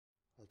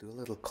Do a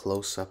little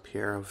close-up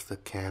here of the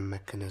cam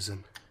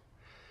mechanism.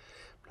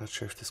 I'm not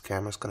sure if this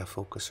camera's going to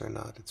focus or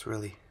not. It's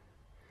really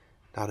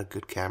not a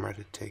good camera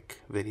to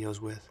take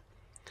videos with.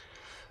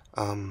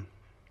 So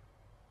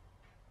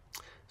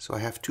I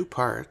have two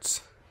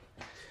parts.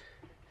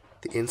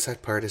 The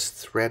inside part is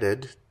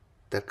threaded,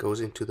 that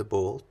goes into the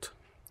bolt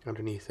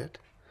underneath it.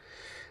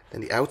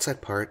 Then the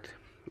outside part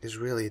is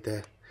really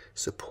the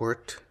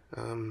support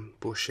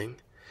bushing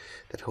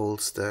that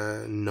holds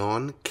the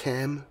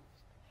non-cam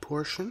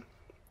portion.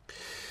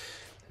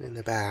 And in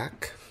the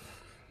back,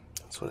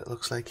 that's what it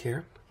looks like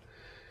here.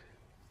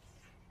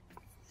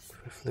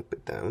 If I flip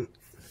it down,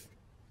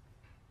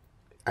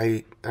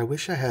 I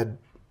wish I had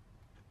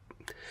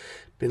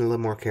been a little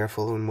more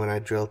careful when I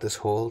drilled this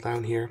hole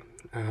down here.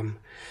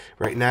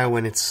 Right now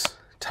when it's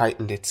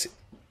tightened, it's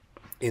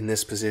in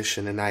this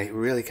position, and I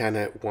really kind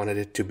of wanted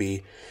it to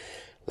be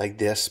like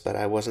this, but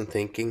I wasn't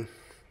thinking,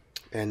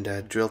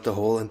 and drilled the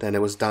hole and then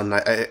it was done.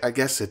 I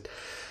guess it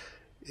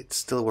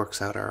still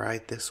works out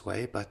alright this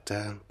way, but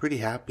pretty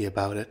happy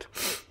about it.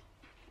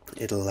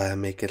 It'll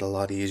make it a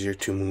lot easier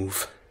to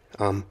move.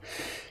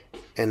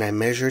 And I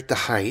measured the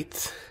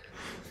height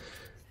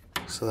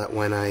so that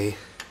when I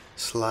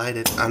slide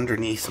it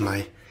underneath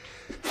my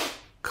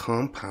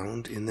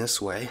compound in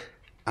this way,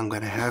 I'm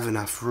going to have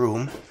enough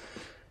room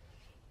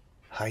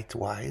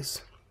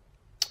height-wise.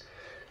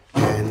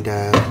 And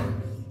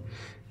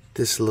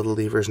this little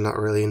lever is not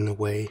really in the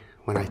way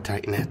when I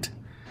tighten it.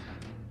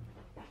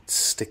 It's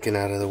sticking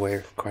out of the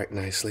way quite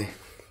nicely,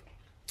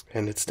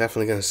 and it's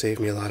definitely going to save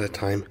me a lot of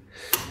time.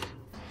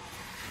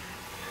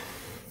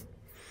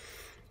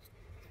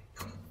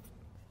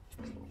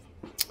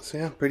 So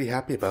yeah, I'm pretty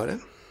happy about it.